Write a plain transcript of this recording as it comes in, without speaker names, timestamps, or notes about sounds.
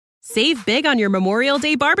Save big on your Memorial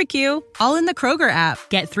Day barbecue, all in the Kroger app.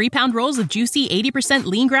 Get 3-pound rolls of juicy 80%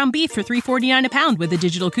 lean ground beef for $3.49 a pound with a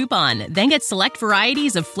digital coupon. Then get select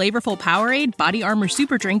varieties of flavorful Powerade, Body Armor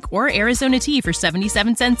Super Drink, or Arizona tea for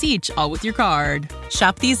 77 cents each, all with your card.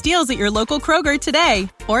 Shop these deals at your local Kroger today,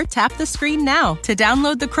 or tap the screen now to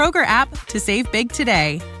download the Kroger app to save big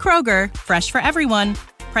today. Kroger, fresh for everyone.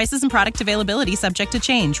 Prices and product availability subject to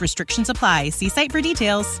change. Restrictions apply. See site for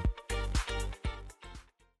details.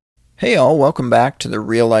 Hey all, welcome back to the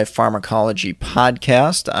Real Life Pharmacology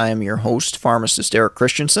Podcast. I am your host, pharmacist Eric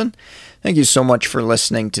Christensen. Thank you so much for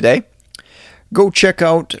listening today. Go check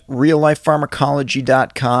out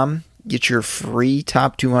reallifepharmacology.com. Get your free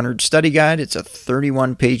Top 200 study guide. It's a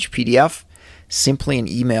 31-page PDF. Simply an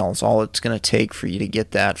email is all it's going to take for you to get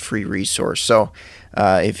that free resource. So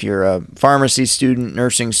if you're a pharmacy student,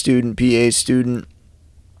 nursing student, PA student,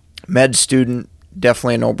 med student,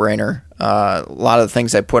 definitely a no-brainer. A lot of the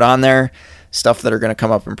things I put on there, stuff that are going to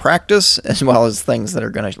come up in practice, as well as things that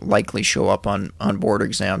are going to likely show up on board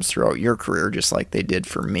exams throughout your career, just like they did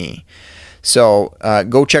for me. So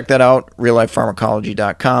go check that out,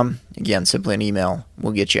 reallifepharmacology.com. Again, simply an email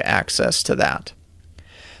will get you access to that.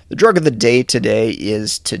 The drug of the day today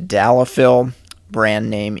is Tadalafil.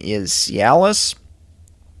 Brand name is Cialis.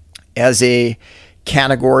 As a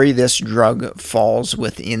category, this drug falls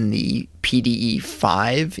within the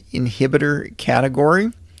PDE5 inhibitor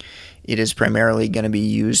category. It is primarily going to be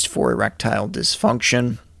used for erectile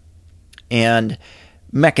dysfunction. And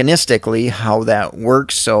mechanistically, how that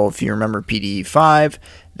works, so if you remember PDE5,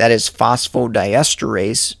 that is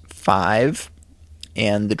phosphodiesterase 5,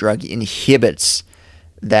 and the drug inhibits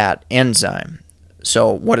that enzyme.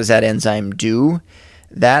 So what does that enzyme do?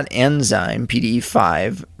 That enzyme,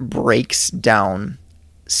 PDE5, breaks down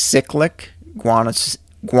cyclic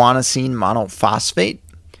guanosine monophosphate,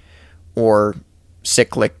 or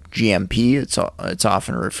cyclic GMP, it's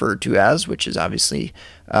often referred to as, which is obviously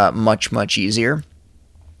much easier.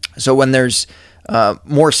 So when there's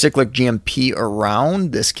more cyclic GMP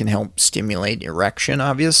around, this can help stimulate erection,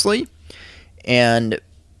 obviously. And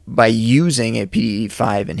by using a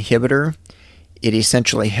PDE5 inhibitor, it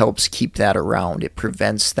essentially helps keep that around. It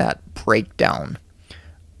prevents that breakdown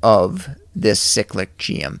of this cyclic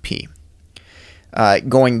GMP.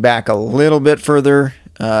 Going back a little bit further,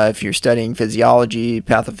 if you're studying physiology,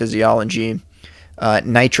 pathophysiology,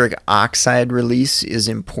 nitric oxide release is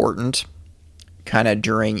important kind of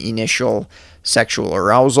during initial sexual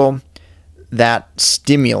arousal. That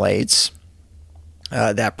stimulates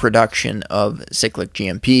that production of cyclic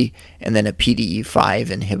GMP, and then a PDE5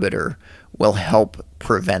 inhibitor will help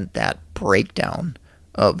prevent that breakdown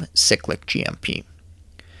of cyclic GMP.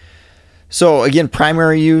 So again,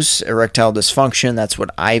 primary use, erectile dysfunction, that's what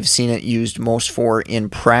I've seen it used most for in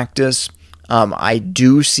practice. I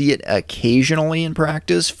do see it occasionally in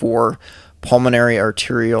practice for pulmonary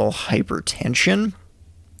arterial hypertension,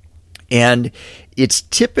 and it's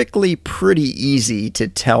typically pretty easy to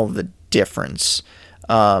tell the difference.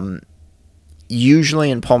 Usually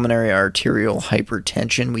in pulmonary arterial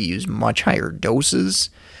hypertension, we use much higher doses,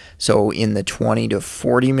 so in the 20 to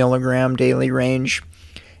 40 milligram daily range.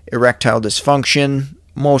 Erectile dysfunction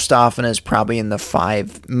most often is probably in the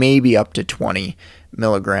 5, maybe up to 20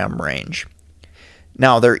 milligram range.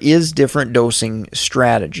 Now, there is different dosing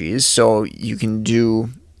strategies, so you can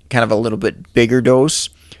do kind of a little bit bigger dose,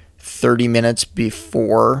 30 minutes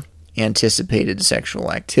before anticipated sexual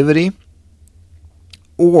activity,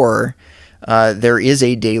 or there is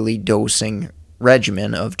a daily dosing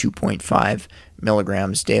regimen of 2.5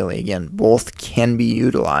 milligrams daily. Again, both can be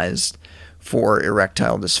utilized for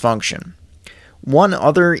erectile dysfunction. One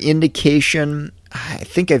other indication, I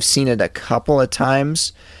think I've seen it a couple of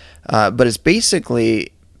times, but it's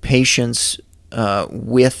basically patients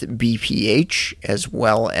with BPH as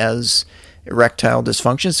well as erectile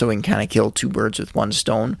dysfunction, so we can kind of kill two birds with one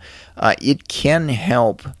stone. It can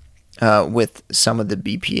help with some of the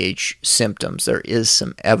BPH symptoms. There is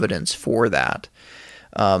some evidence for that.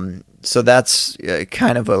 So that's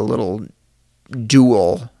kind of a little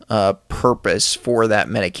dual purpose for that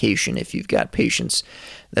medication if you've got patients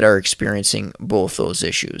that are experiencing both those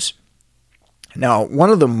issues. Now, one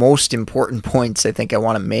of the most important points I think I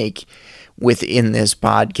want to make within this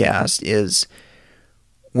podcast is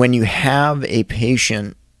when you have a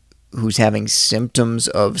patient who's having symptoms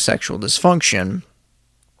of sexual dysfunction,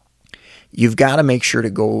 you've got to make sure to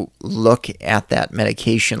go look at that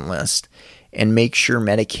medication list and make sure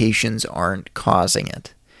medications aren't causing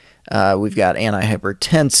it. We've got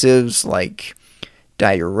antihypertensives like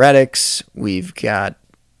diuretics. We've got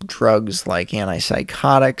drugs like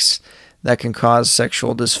antipsychotics that can cause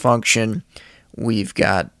sexual dysfunction. We've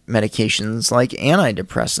got medications like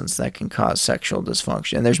antidepressants that can cause sexual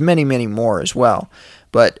dysfunction. And there's many, many more as well.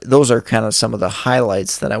 But those are kind of some of the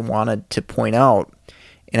highlights that I wanted to point out.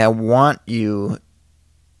 And I want you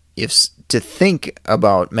to think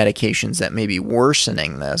about medications that may be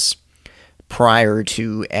worsening this prior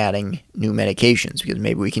to adding new medications, because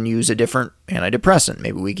maybe we can use a different antidepressant.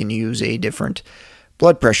 Maybe we can use a different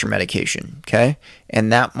blood pressure medication, okay?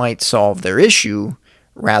 And that might solve their issue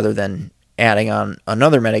rather than adding on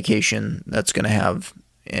another medication that's going to have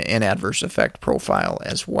an adverse effect profile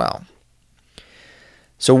as well.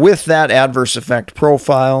 So with that adverse effect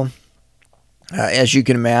profile, as you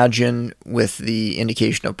can imagine, with the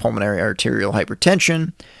indication of pulmonary arterial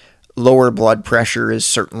hypertension, lower blood pressure is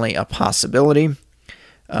certainly a possibility.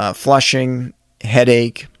 Flushing,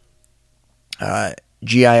 headache,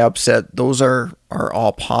 GI upset, those are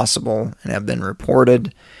all possible and have been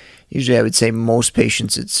reported. Usually I would say most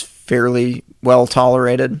patients it's fairly well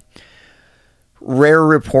tolerated. Rare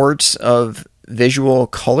reports of visual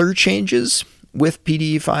color changes with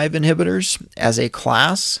PDE5 inhibitors as a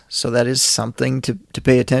class, so that is something to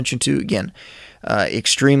pay attention to. Again,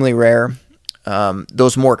 extremely rare.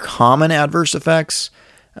 Those more common adverse effects,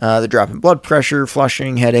 the drop in blood pressure,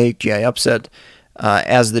 flushing, headache, GI upset,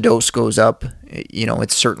 as the dose goes up,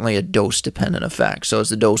 it's certainly a dose-dependent effect. So as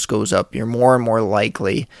the dose goes up, you're more and more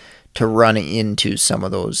likely to run into some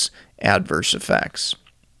of those adverse effects.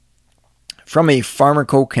 From a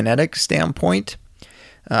pharmacokinetic standpoint,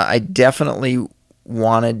 I definitely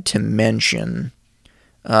wanted to mention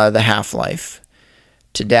the half-life.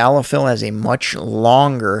 Tadalafil has a much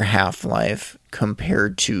longer half-life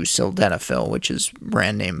compared to sildenafil, which is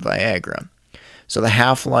brand name Viagra. So the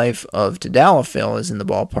half-life of tadalafil is in the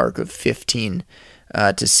ballpark of 15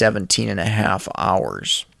 to 17 and a half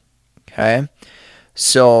hours. Okay?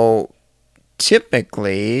 So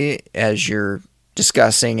typically, as you're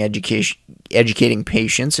discussing educating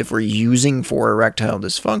patients, if we're using for erectile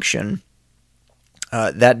dysfunction,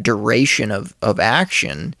 that duration of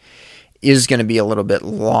action is going to be a little bit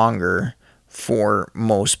longer for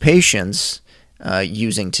most patients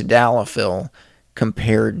using tadalafil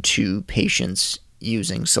compared to patients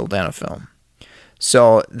using sildenafil.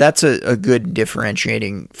 So that's a good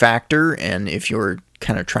differentiating factor, and if you're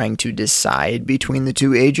kind of trying to decide between the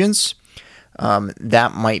two agents,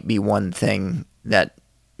 that might be one thing that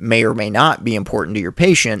may or may not be important to your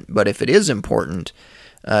patient, but if it is important,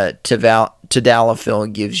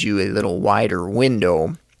 tadalafil gives you a little wider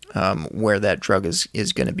window where that drug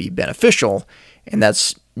is going to be beneficial, and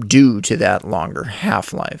that's due to that longer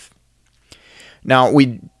half-life. Now,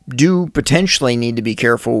 we do potentially need to be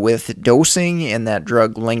careful with dosing and that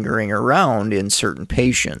drug lingering around in certain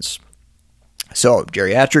patients. So,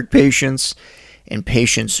 geriatric patients and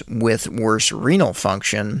patients with worse renal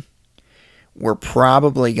function, we're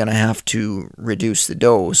probably going to have to reduce the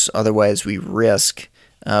dose. Otherwise, we run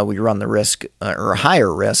the risk or a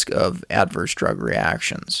higher risk of adverse drug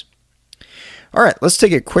reactions. All right, let's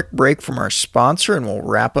take a quick break from our sponsor and we'll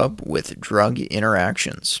wrap up with drug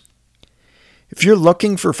interactions. If you're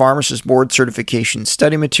looking for Pharmacist Board Certification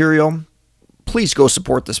study material, please go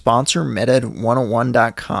support the sponsor,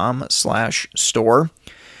 meded101.com/store.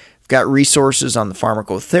 We've got resources on the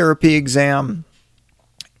pharmacotherapy exam,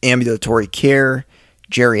 ambulatory care,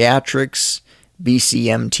 geriatrics,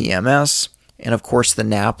 BCM-TMS, and of course the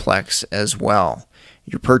NAPLEX as well.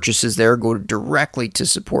 Your purchases there go directly to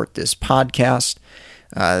support this podcast.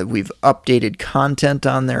 We've updated content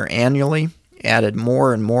on there annually, added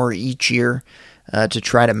more and more each year to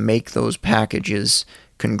try to make those packages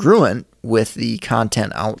congruent with the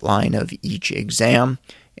content outline of each exam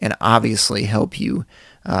and obviously help you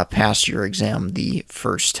pass your exam the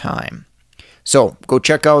first time. So go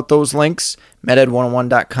check out those links,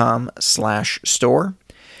 meded101.com/store.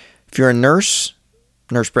 If you're a nurse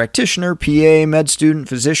practitioner, PA, med student,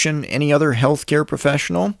 physician, any other healthcare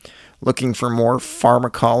professional looking for more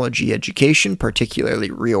pharmacology education,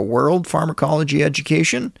 particularly real-world pharmacology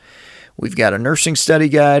education, we've got a nursing study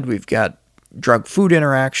guide, we've got drug-food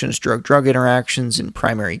interactions, drug-drug interactions in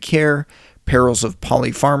primary care, perils of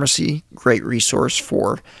polypharmacy, great resource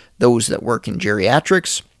for those that work in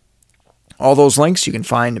geriatrics. All those links you can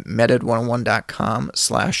find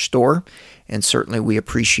meded101.com/store, and certainly we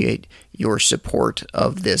appreciate your support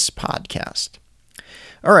of this podcast.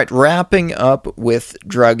 All right, wrapping up with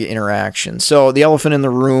drug interactions. So the elephant in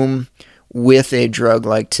the room with a drug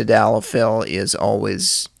like tadalafil is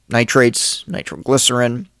always nitrates,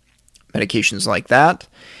 nitroglycerin, medications like that.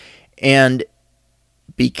 And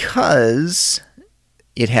because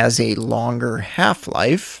it has a longer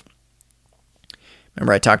half-life,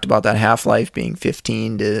 remember I talked about that half-life being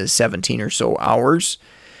 15 to 17 or so hours,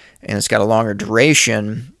 and it's got a longer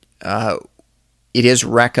duration, it is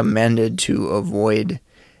recommended to avoid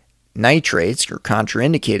nitrates, or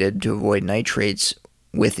contraindicated to avoid nitrates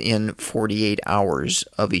within 48 hours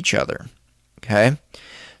of each other. Okay?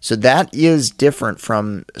 So that is different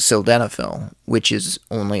from sildenafil, which is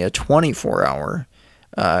only a 24-hour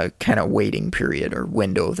kind of waiting period or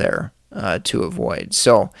window there to avoid.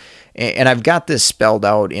 So, and I've got this spelled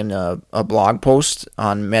out in a blog post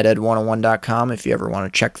on meded101.com if you ever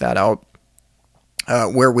want to check that out,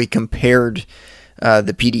 where we compared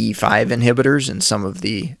the PDE5 inhibitors and some of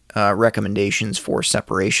the recommendations for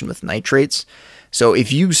separation with nitrates. So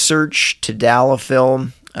if you search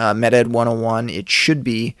tadalafil, Meded 101, it should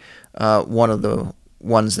be one of the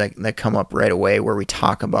ones that come up right away where we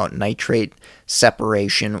talk about nitrate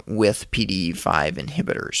separation with PDE5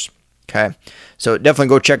 inhibitors. Okay, so definitely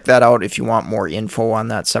go check that out if you want more info on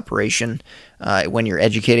that separation. When you're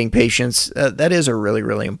educating patients, that is a really,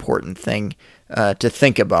 really important thing to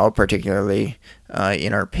think about, particularly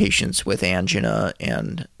in our patients with angina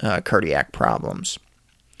and cardiac problems.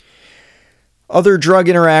 Other drug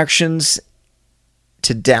interactions,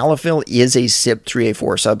 tadalafil is a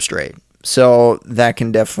CYP3A4 substrate, so that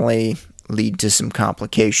can definitely lead to some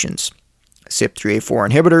complications. CYP3A4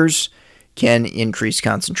 inhibitors can increase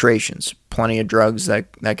concentrations. Plenty of drugs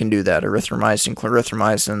that can do that, erythromycin,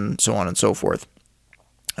 clarithromycin, so on and so forth.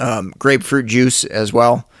 Grapefruit juice as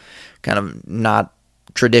well, kind of not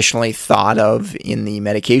traditionally thought of in the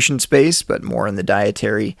medication space, but more in the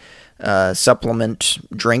dietary supplement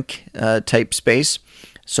drink type space.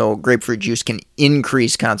 So grapefruit juice can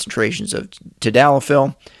increase concentrations of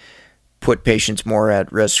tadalafil, put patients more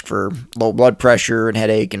at risk for low blood pressure and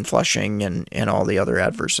headache and flushing and all the other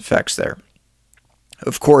adverse effects there.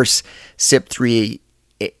 Of course, CYP3A4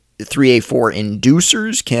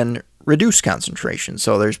 inducers can reduce concentration.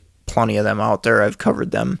 So there's plenty of them out there. I've covered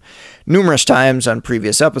them numerous times on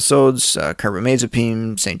previous episodes,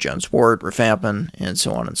 carbamazepine, St. John's wort, rifampin, and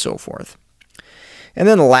so on and so forth. And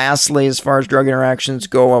then lastly, as far as drug interactions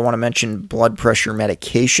go, I want to mention blood pressure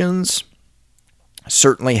medications.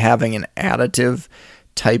 Certainly having an additive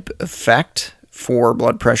type effect for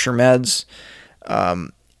blood pressure meds.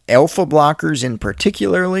 Alpha blockers in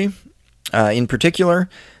particular,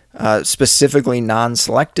 specifically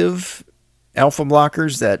non-selective alpha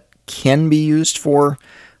blockers that can be used for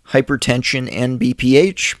hypertension and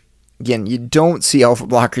BPH. Again, you don't see alpha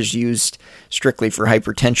blockers used strictly for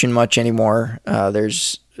hypertension much anymore.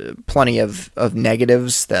 There's plenty of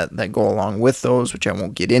negatives that go along with those, which I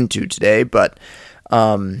won't get into today, but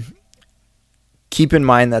keep in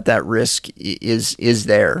mind that risk is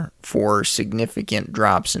there for significant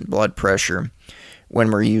drops in blood pressure when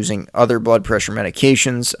we're using other blood pressure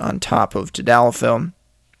medications on top of tadalafil,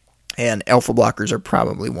 and alpha blockers are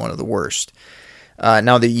probably one of the worst.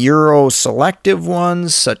 Now, the uroselective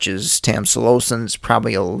ones, such as tamsulosin, is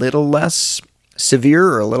probably a little less severe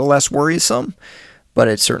or a little less worrisome, but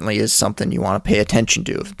it certainly is something you want to pay attention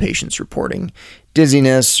to if the patient's reporting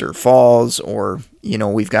dizziness or falls, or,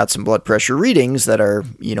 we've got some blood pressure readings that are,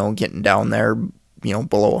 getting down there,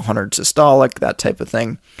 below 100 systolic, that type of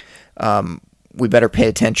thing. We better pay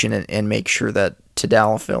attention and make sure that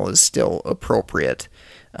tadalafil is still appropriate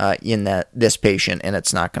in this patient, and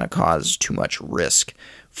it's not going to cause too much risk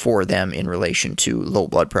for them in relation to low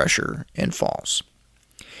blood pressure and falls.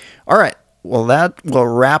 All right. Well, that will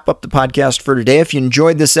wrap up the podcast for today. If you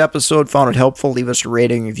enjoyed this episode, found it helpful, leave us a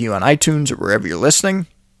rating and review on iTunes or wherever you're listening.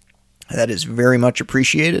 That is very much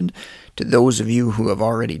appreciated. To those of you who have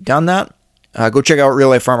already done that, go check out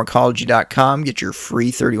reallifepharmacology.com. Get your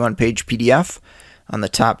free 31-page PDF on the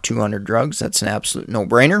top 200 drugs. That's an absolute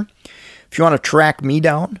no-brainer. If you want to track me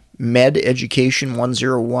down,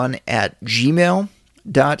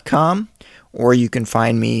 mededucation101@gmail.com, or you can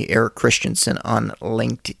find me, Eric Christensen, on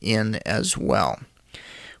LinkedIn as well.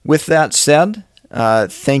 With that said,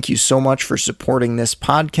 thank you so much for supporting this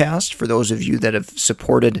podcast. For those of you that have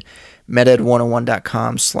supported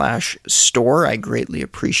meded101.com/store, I greatly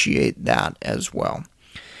appreciate that as well.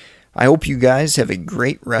 I hope you guys have a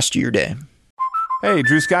great rest of your day. Hey,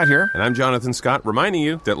 Drew Scott here, and I'm Jonathan Scott, reminding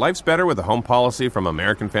you that life's better with a home policy from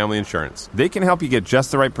American Family Insurance. They can help you get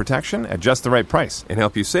just the right protection at just the right price and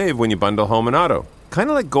help you save when you bundle home and auto.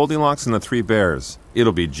 Kind of like Goldilocks and the Three Bears.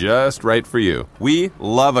 It'll be just right for you. We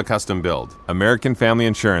love a custom build. American Family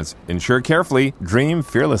Insurance. Insure carefully, dream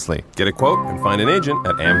fearlessly. Get a quote and find an agent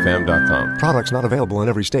at amfam.com. Products not available in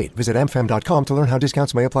every state. Visit amfam.com to learn how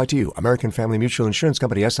discounts may apply to you. American Family Mutual Insurance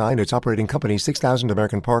Company, SI, and its operating company, 6000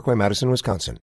 American Parkway, Madison, Wisconsin.